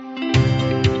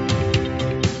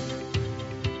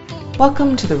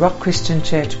Welcome to the Rock Christian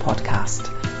Church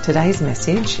podcast. Today's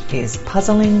message is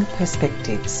Puzzling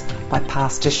Perspectives by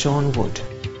Pastor Sean Wood.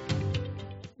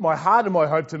 My heart and my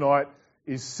hope tonight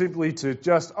is simply to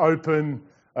just open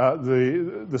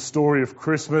the story of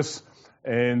Christmas,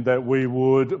 and that we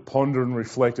would ponder and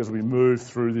reflect as we move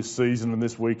through this season and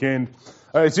this weekend.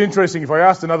 It's interesting, if I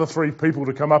asked another three people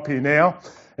to come up here now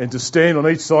and to stand on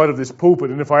each side of this pulpit,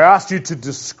 and if I asked you to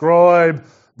describe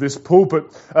this pulpit,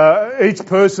 each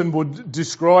person would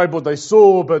describe what they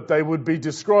saw, but they would be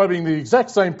describing the exact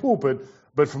same pulpit,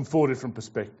 but from four different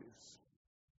perspectives.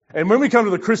 And when we come to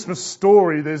the Christmas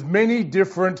story, there's many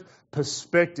different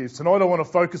perspectives. Tonight I want to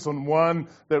focus on one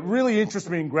that really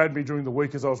interested me and grabbed me during the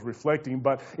week as I was reflecting.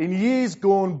 But in years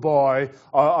gone by,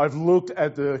 I've looked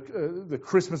at the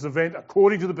Christmas event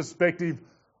according to the perspective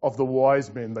of the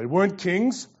wise men. They weren't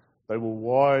kings, they were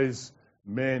wise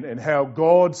men, and how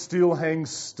God still hangs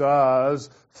stars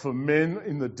for men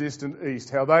in the distant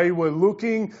east. How they were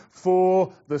looking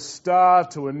for the star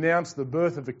to announce the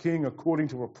birth of a king according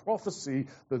to a prophecy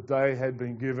that they had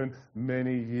been given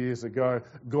many years ago.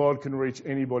 God can reach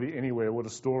anybody, anywhere. What a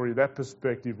story that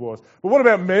perspective was. But what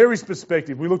about Mary's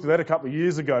perspective? We looked at that a couple of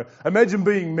years ago. Imagine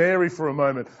being Mary for a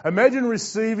moment. Imagine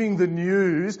receiving the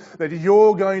news that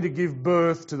you're going to give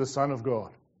birth to the Son of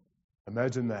God.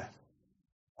 Imagine that.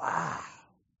 Wow.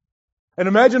 And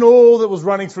imagine all that was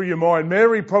running through your mind.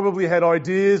 Mary probably had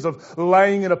ideas of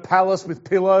laying in a palace with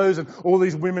pillows and all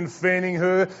these women fanning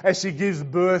her as she gives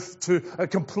birth to,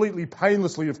 completely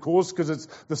painlessly, of course, because it's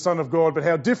the Son of God. But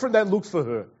how different that looks for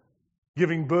her,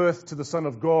 giving birth to the Son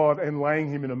of God and laying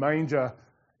him in a manger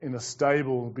in a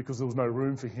stable because there was no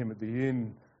room for him at the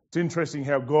inn. It's interesting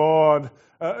how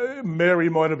Mary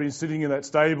might have been sitting in that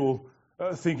stable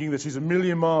thinking that she's a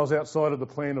million miles outside of the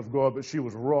plan of God, but she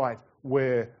was right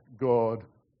where God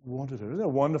wanted her. Isn't that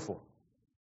wonderful?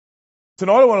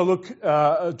 Tonight I want to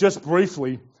look just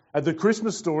briefly at the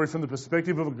Christmas story from the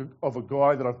perspective of a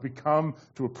guy that I've become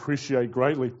to appreciate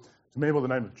greatly. It's a man by the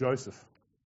name of Joseph.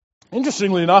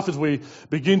 Interestingly enough, as we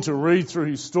begin to read through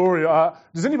his story,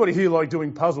 does anybody here like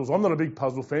doing puzzles? I'm not a big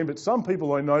puzzle fan, but some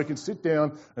people I know can sit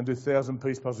down and do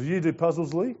 1,000-piece puzzles. You do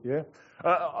puzzles, Lee? Yeah.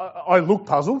 I look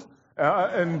puzzled.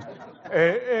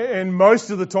 And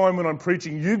most of the time when I'm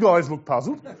preaching, you guys look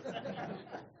puzzled.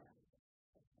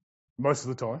 Most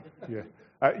of the time,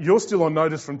 yeah. You're still on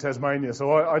notice from Tasmania,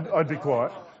 so I'd be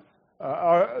quiet.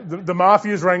 The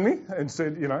mafias rang me and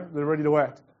said, they're ready to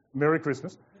act. Merry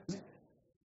Christmas.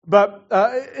 But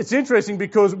it's interesting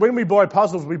because when we buy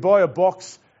puzzles, we buy a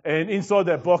box, and inside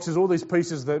that box is all these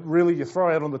pieces that really you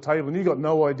throw out on the table and you've got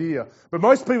no idea. But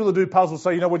most people that do puzzles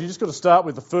say, you just got to start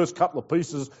with the first couple of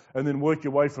pieces and then work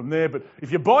your way from there. But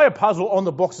if you buy a puzzle, on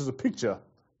the box is a picture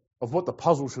of what the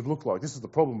puzzle should look like. This is the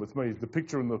problem with me. The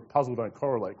picture and the puzzle don't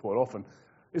correlate quite often.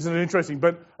 Isn't it interesting?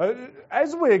 But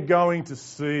as we're going to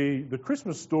see the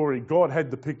Christmas story, God had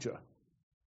the picture.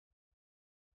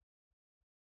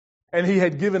 And he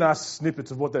had given us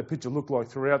snippets of what that picture looked like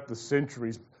throughout the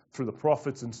centuries, through the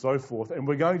prophets and so forth. And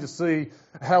we're going to see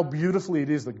how beautifully it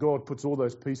is that God puts all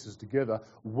those pieces together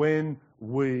when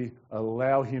we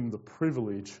allow him the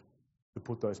privilege to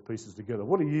put those pieces together.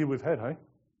 What a year we've had, hey?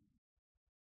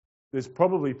 There's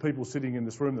probably people sitting in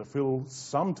this room that feel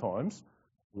sometimes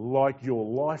like your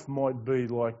life might be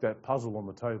like that puzzle on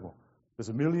the table. There's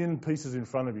a million pieces in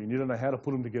front of you and you don't know how to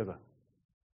put them together.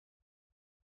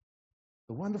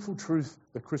 The wonderful truth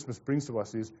that Christmas brings to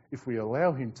us is if we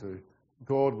allow him to,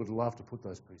 God would love to put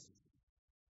those pieces.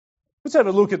 Let's have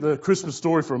a look at the Christmas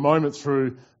story for a moment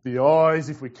through the eyes,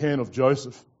 if we can, of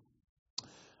Joseph.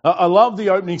 I love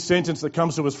the opening sentence that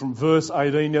comes to us from verse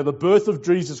 18. Now, the birth of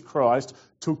Jesus Christ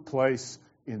took place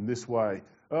in this way.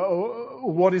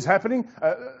 What is happening?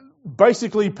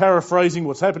 Basically paraphrasing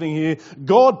what's happening here,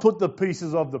 God put the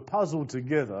pieces of the puzzle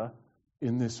together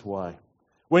in this way.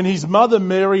 When his mother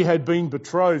Mary had been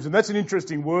betrothed, and that's an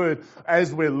interesting word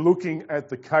as we're looking at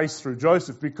the case through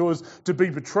Joseph, because to be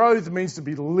betrothed means to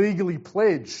be legally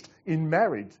pledged in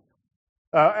marriage.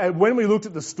 And when we looked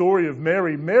at the story of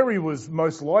Mary, Mary was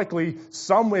most likely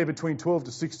somewhere between 12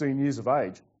 to 16 years of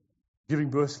age, giving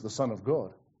birth to the Son of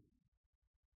God.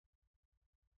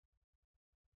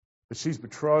 But she's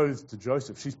betrothed to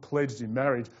Joseph. She's pledged in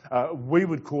marriage. We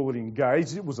would call it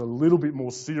engaged. It was a little bit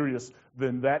more serious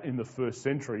than that in the first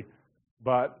century.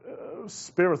 But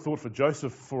spare a thought for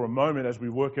Joseph for a moment as we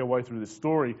work our way through this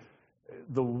story.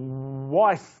 The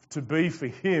wife-to-be for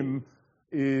him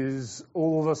is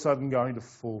all of a sudden going to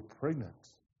fall pregnant.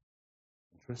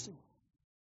 Interesting.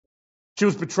 She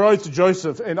was betrothed to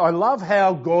Joseph, and I love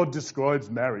how God describes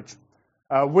marriage.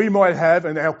 We might have,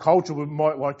 and our culture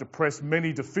might like to press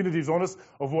many definitives on us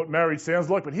of what marriage sounds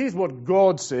like, but here's what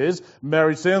God says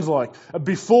marriage sounds like.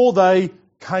 Before they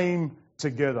came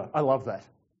together. I love that.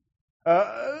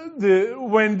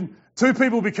 When two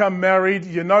people become married,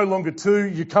 you're no longer two,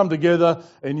 you come together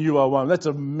and you are one. That's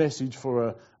a message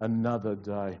for another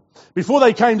day. Before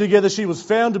they came together, she was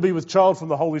found to be with child from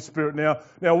the Holy Spirit.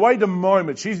 Now wait a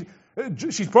moment. She's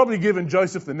probably given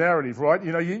Joseph the narrative, right?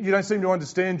 You don't seem to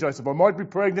understand, Joseph. I might be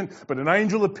pregnant, but an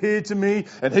angel appeared to me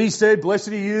and he said, blessed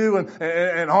are you,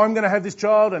 and I'm going to have this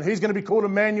child and he's going to be called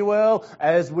Emmanuel,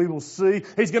 as we will see.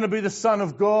 He's going to be the Son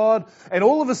of God. And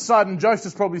all of a sudden,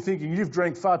 Joseph's probably thinking, you've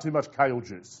drank far too much kale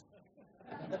juice.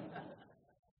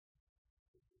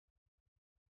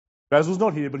 Basil's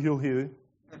not here, but he'll hear.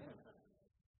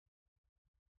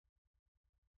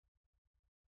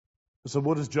 So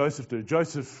what does Joseph do?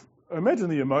 Imagine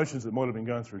the emotions that might have been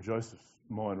going through Joseph's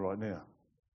mind right now.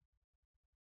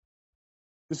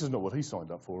 This is not what he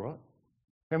signed up for, right?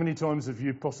 How many times have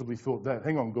you possibly thought that?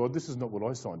 Hang on, God, this is not what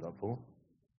I signed up for.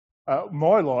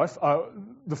 My life,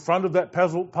 the front of that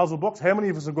puzzle box, how many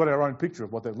of us have got our own picture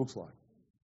of what that looks like?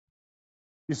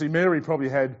 You see, Mary probably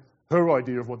had her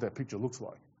idea of what that picture looks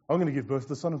like. I'm going to give birth to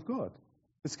the Son of God.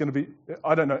 It's going to be,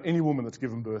 I don't know any woman that's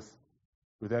given birth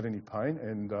without any pain.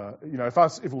 And, if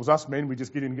it was us men, we'd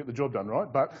just get in and get the job done, right?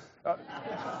 But,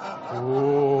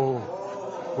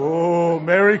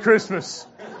 Merry Christmas.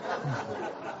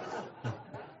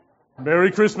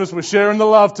 Merry Christmas. We're sharing the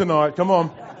love tonight. Come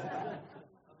on.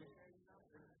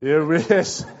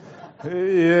 Yes.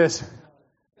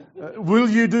 Will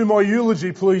you do my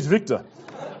eulogy, please, Victor?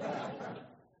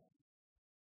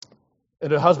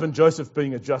 And her husband Joseph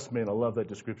being a just man. I love that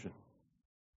description.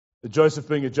 Joseph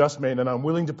being a just man and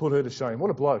unwilling to put her to shame. What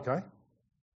a bloke, eh?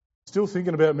 Still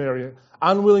thinking about Mary.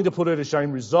 Unwilling to put her to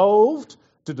shame, resolved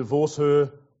to divorce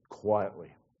her quietly.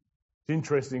 It's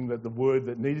interesting that the word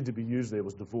that needed to be used there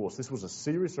was divorce. This was a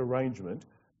serious arrangement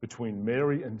between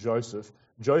Mary and Joseph.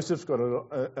 Joseph's got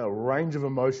a range of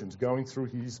emotions going through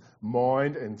his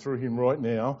mind and through him right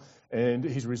now, and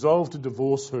he's resolved to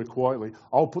divorce her quietly.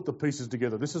 I'll put the pieces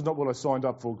together. This is not what I signed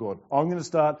up for, God. I'm going to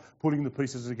start putting the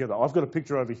pieces together. I've got a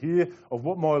picture over here of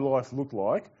what my life looked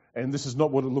like, and this is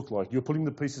not what it looked like. You're putting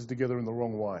the pieces together in the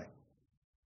wrong way.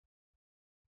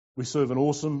 We serve an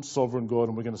awesome, sovereign God,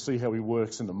 and we're going to see how he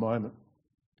works in a moment.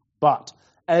 But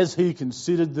as he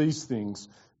considered these things,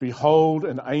 behold,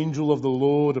 an angel of the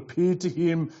Lord appeared to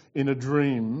him in a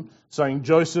dream, saying,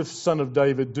 Joseph, son of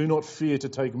David, do not fear to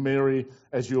take Mary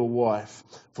as your wife,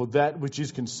 for that which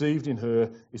is conceived in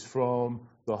her is from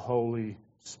the Holy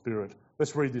Spirit.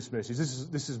 Let's read this message.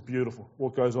 This is beautiful,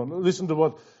 what goes on. Listen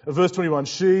to verse 21,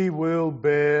 she will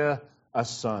bear a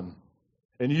son,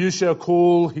 and you shall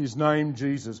call his name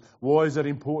Jesus. Why is that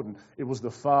important? It was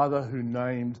the father who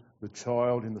named the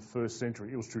child in the first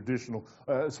century. It was traditional.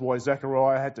 That's why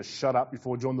Zechariah had to shut up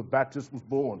before John the Baptist was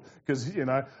born, because,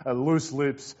 loose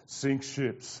lips sink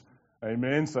ships.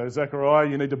 Amen. So Zechariah,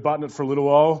 you need to button it for a little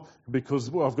while, because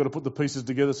I've got to put the pieces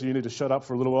together, so you need to shut up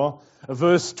for a little while.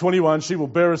 Verse 21, she will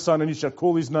bear a son, and you shall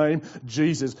call his name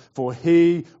Jesus, for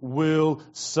he will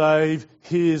save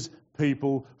his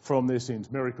people from their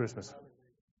sins. Merry Christmas.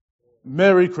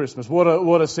 Merry Christmas.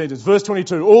 What a sentence. Verse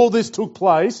 22, all this took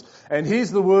place, and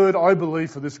here's the word I believe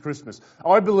for this Christmas.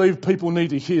 I believe people need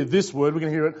to hear this word. We're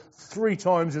going to hear it 3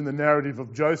 times in the narrative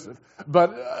of Joseph.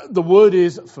 But the word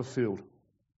is fulfilled.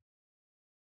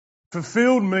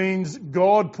 Fulfilled means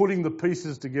God putting the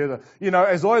pieces together.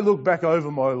 As I look back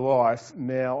over my life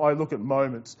now, I look at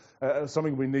moments,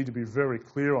 something we need to be very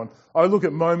clear on. I look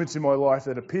at moments in my life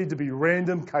that appeared to be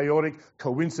random, chaotic,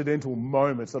 coincidental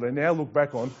moments that I now look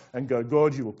back on and go,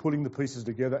 God, you were putting the pieces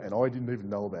together and I didn't even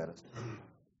know about it.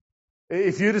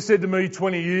 If you'd have said to me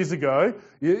 20 years ago,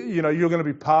 you're going to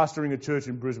be pastoring a church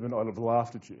in Brisbane, I'd have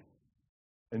laughed at you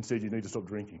and said you need to stop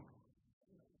drinking.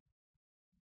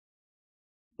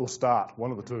 Or start,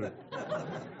 one of the two.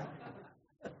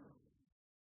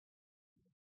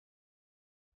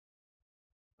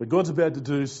 But God's about to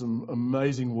do some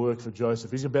amazing work for Joseph.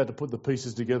 He's about to put the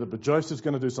pieces together, but Joseph's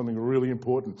going to do something really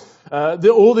important.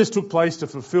 All this took place to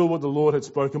fulfill what the Lord had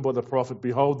spoken by the prophet.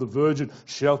 Behold, the virgin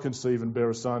shall conceive and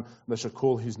bear a son, and they shall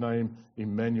call his name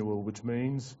Emmanuel, which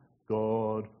means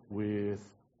God with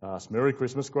us. Merry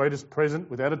Christmas, greatest present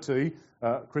without a T.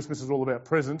 Christmas is all about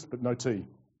presents, but no T.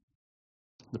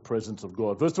 The presence of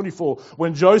God. Verse 24,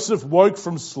 when Joseph woke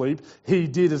from sleep, he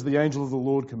did as the angel of the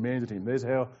Lord commanded him. There's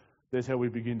how we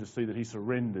begin to see that he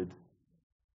surrendered.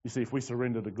 You see, if we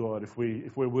surrender to God, if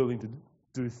we're willing to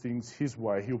do things his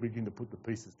way, he'll begin to put the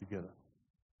pieces together.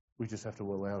 We just have to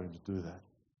allow him to do that.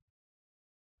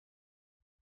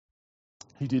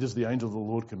 He did as the angel of the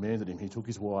Lord commanded him. He took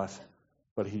his wife,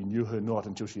 but he knew her not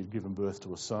until she had given birth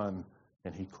to a son,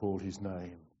 and he called his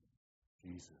name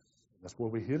Jesus. That's why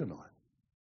we're here tonight.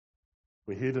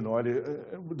 We're here tonight.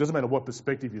 It doesn't matter what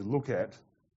perspective you look at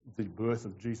the birth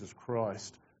of Jesus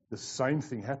Christ, the same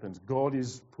thing happens. God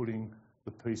is putting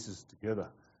the pieces together.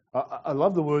 I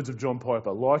love the words of John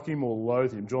Piper. Like him or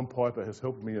loathe him, John Piper has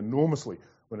helped me enormously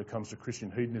when it comes to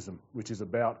Christian hedonism, which is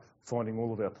about finding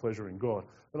all of our pleasure in God.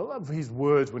 But I love his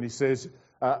words when he says,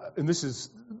 and this is,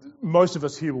 most of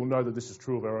us here will know that this is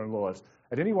true of our own lives.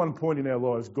 At any one point in our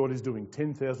lives, God is doing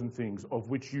 10,000 things, of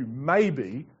which you may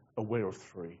be aware of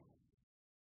 3.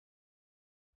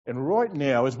 And right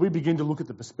now, as we begin to look at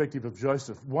the perspective of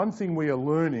Joseph, one thing we are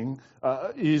learning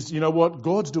is, you know what,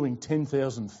 God's doing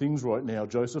 10,000 things right now,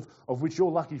 Joseph, of which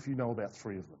you're lucky if you know about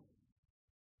 3 of them.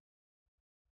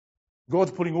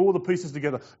 God's putting all the pieces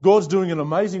together. God's doing an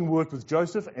amazing work with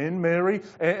Joseph and Mary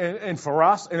and for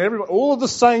us and everyone. All at the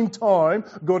same time,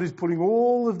 God is putting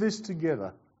all of this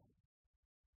together.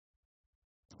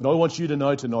 And I want you to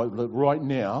know tonight that right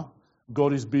now,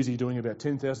 God is busy doing about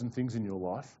 10,000 things in your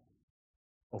life,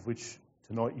 of which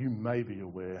tonight you may be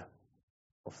aware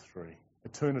of 3.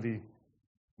 Eternity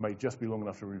may just be long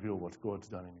enough to reveal what God's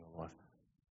done in your life.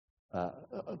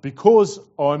 Because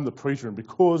I'm the preacher and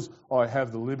because I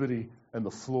have the liberty and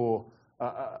the floor,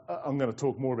 I'm going to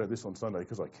talk more about this on Sunday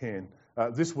because I can.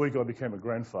 This week I became a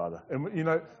grandfather. And, you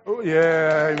know,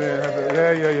 yeah,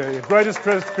 amen. Yeah. Greatest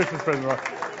Christmas present, right?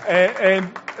 And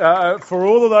for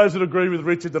all of those that agree with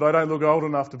Richard that I don't look old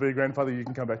enough to be a grandfather, you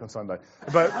can come back on Sunday.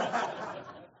 But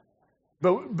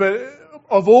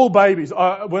of all babies,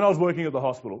 when I was working at the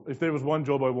hospital, if there was one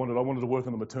job I wanted to work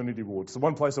on the maternity ward. It's the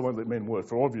one place I won't let men work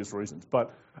for obvious reasons.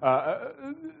 But I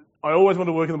always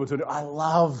wanted to work in the maternity. I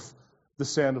love the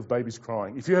sound of babies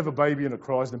crying. If you have a baby and it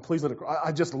cries, then please let it cry.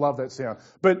 I just love that sound.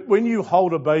 But when you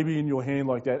hold a baby in your hand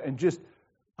like that and just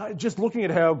looking at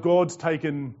how God's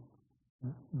taken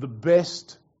the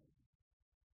best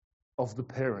of the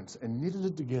parents and knitted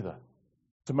it together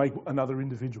to make another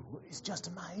individual, it's just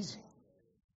amazing.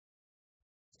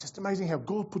 Just amazing how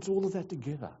God puts all of that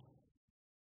together.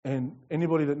 And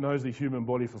anybody that knows the human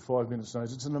body for 5 minutes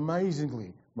knows it's an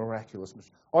amazingly miraculous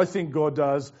machine. I think God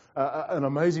does an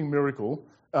amazing miracle.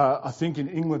 I think in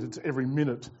England it's every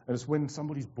minute, and it's when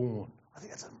somebody's born. I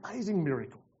think that's an amazing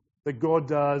miracle that God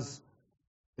does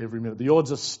every minute. The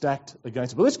odds are stacked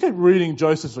against it. But let's keep reading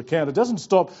Joseph's account. It doesn't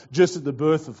stop just at the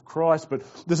birth of Christ, but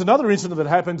there's another incident that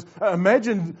happens.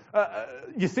 Imagine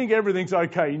you think everything's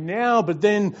okay now, but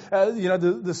then,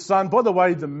 the son, by the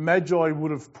way, the Magi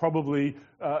would have probably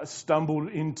stumbled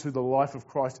into the life of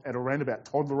Christ at around about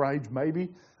toddler age, maybe.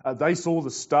 They saw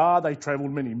the star. They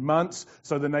travelled many months.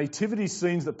 So the nativity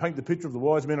scenes that paint the picture of the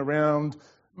wise men around,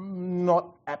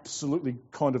 not absolutely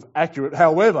kind of accurate.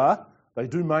 However, they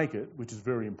do make it, which is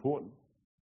very important.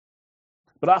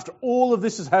 But after all of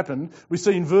this has happened, we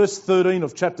see in verse 13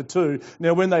 of chapter 2,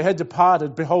 now when they had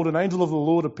departed, behold, an angel of the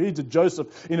Lord appeared to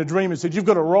Joseph in a dream and said, you've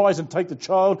got to rise and take the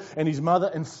child and his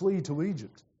mother and flee to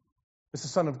Egypt. It's the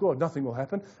Son of God. Nothing will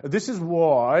happen. This is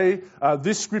why,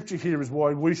 this scripture here is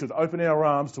why we should open our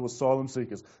arms to asylum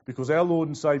seekers, because our Lord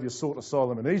and Saviour sought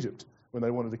asylum in Egypt when they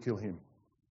wanted to kill him.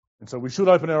 And so we should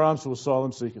open our arms to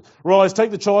asylum seekers. Rise, take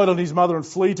the child and his mother and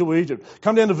flee to Egypt.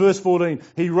 Come down to verse 14.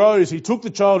 He rose, he took the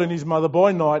child and his mother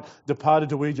by night, departed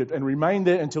to Egypt, and remained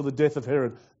there until the death of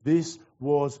Herod. This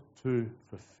was to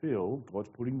fulfill, God's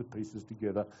putting the pieces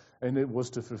together, and it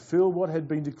was to fulfill what had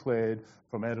been declared,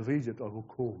 from out of Egypt I will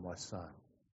call my son.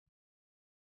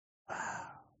 Wow.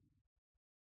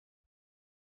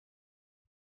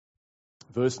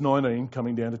 Verse 19,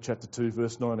 coming down to chapter 2,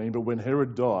 verse 19. But when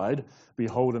Herod died,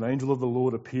 behold, an angel of the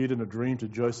Lord appeared in a dream to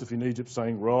Joseph in Egypt,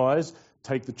 saying, rise,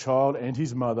 take the child and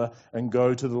his mother, and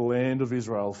go to the land of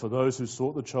Israel, for those who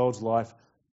sought the child's life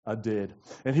are dead.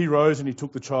 And he rose and he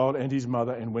took the child and his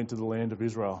mother and went to the land of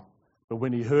Israel. But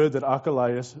when he heard that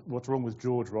Archelaus, what's wrong with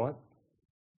George, right?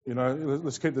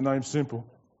 Let's keep the name simple,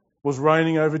 was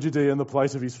reigning over Judea in the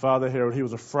place of his father Herod, he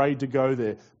was afraid to go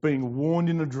there. Being warned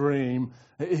in a dream,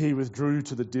 he withdrew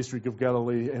to the district of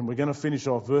Galilee. And we're going to finish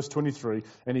off verse 23.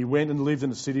 And he went and lived in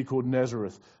a city called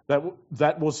Nazareth.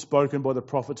 That was spoken by the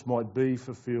prophets might be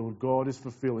fulfilled. God is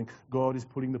fulfilling. God is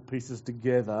putting the pieces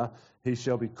together. He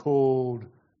shall be called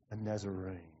a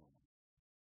Nazarene.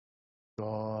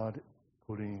 God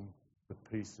putting the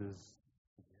pieces.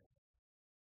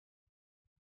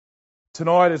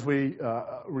 Tonight, as we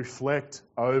reflect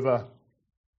over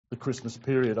the Christmas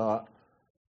period, I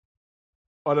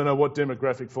don't know what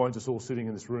demographic finds us all sitting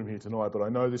in this room here tonight, but I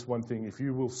know this one thing. If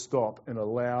you will stop and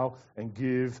allow and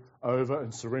give over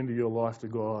and surrender your life to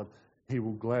God, He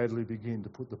will gladly begin to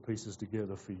put the pieces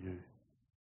together for you.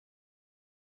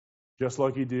 Just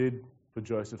like he did for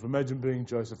Joseph. Imagine being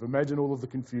Joseph. Imagine all of the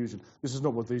confusion. This is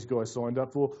not what these guys signed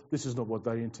up for. This is not what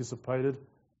they anticipated.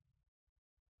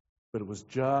 But it was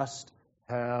just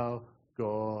how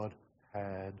God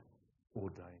had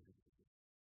ordained it.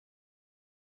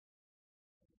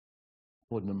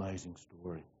 What an amazing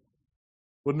story.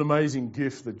 What an amazing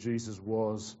gift that Jesus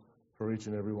was for each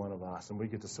and every one of us, and we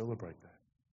get to celebrate that.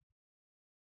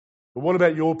 But what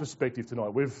about your perspective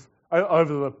tonight?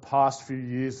 Over the past few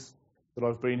years that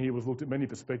I've been here, we've looked at many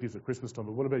perspectives at Christmas time,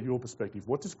 but what about your perspective?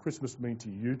 What does Christmas mean to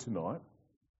you tonight?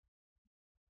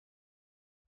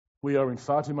 We are in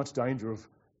far too much danger of,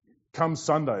 come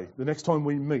Sunday, the next time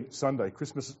we meet, Sunday,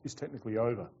 Christmas is technically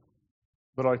over.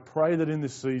 But I pray that in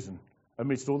this season,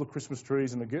 amidst all the Christmas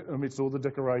trees and amidst all the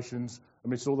decorations,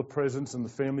 amidst all the presents and the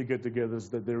family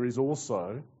get-togethers, that there is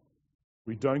also,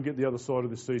 we don't get the other side of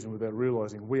this season without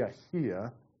realising we are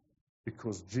here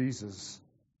because Jesus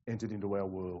entered into our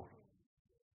world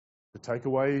to take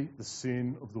away the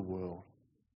sin of the world.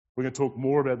 We're going to talk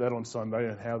more about that on Sunday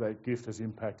and how that gift has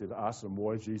impacted us and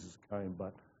why Jesus came.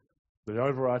 But the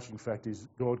overarching fact is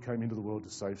God came into the world to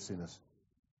save sinners.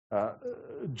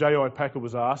 J.I. Packer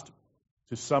was asked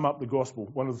to sum up the gospel.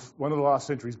 One of the last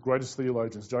century's greatest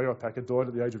theologians, J.I. Packer, died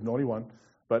at the age of 91.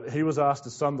 But he was asked to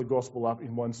sum the gospel up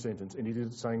in one sentence, and he did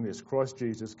it saying this: Christ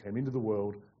Jesus came into the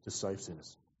world to save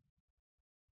sinners.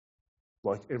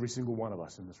 Like every single one of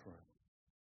us in this room.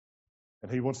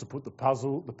 And he wants to put the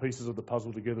pieces of the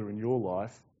puzzle together in your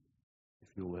life, if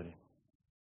you'll let him.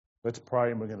 Let's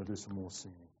pray, and we're going to do some more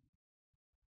singing.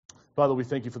 Father, we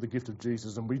thank you for the gift of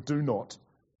Jesus, and we do not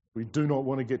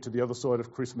want to get to the other side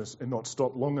of Christmas and not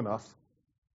stop long enough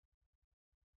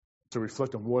to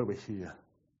reflect on why we're here.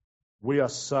 We are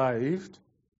saved,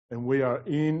 and we are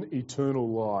in eternal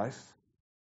life.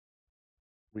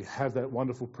 We have that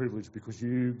wonderful privilege because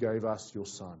you gave us your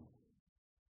Son.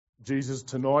 Jesus,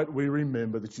 tonight we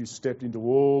remember that you stepped into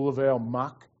all of our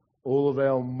muck, all of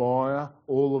our mire,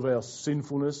 all of our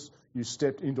sinfulness. You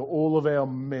stepped into all of our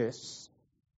mess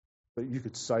that you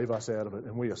could save us out of it.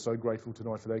 And we are so grateful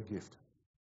tonight for that gift.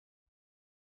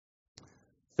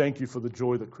 Thank you for the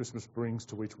joy that Christmas brings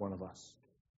to each one of us.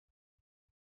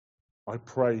 I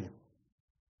pray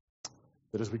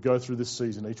that as we go through this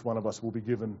season, each one of us will be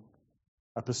given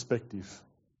a perspective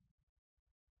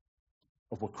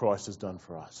of what Christ has done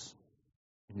for us.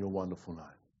 In your wonderful name.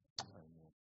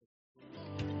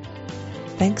 Amen.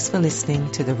 Thanks for listening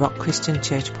to the Rock Christian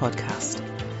Church podcast.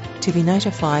 To be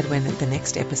notified when the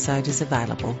next episode is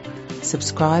available,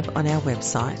 subscribe on our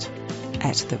website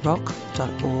at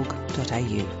therock.org.au.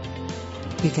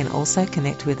 You can also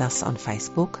connect with us on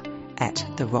Facebook at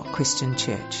The Rock Christian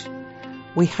Church.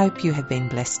 We hope you have been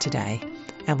blessed today,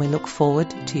 and we look forward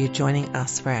to you joining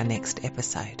us for our next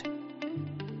episode.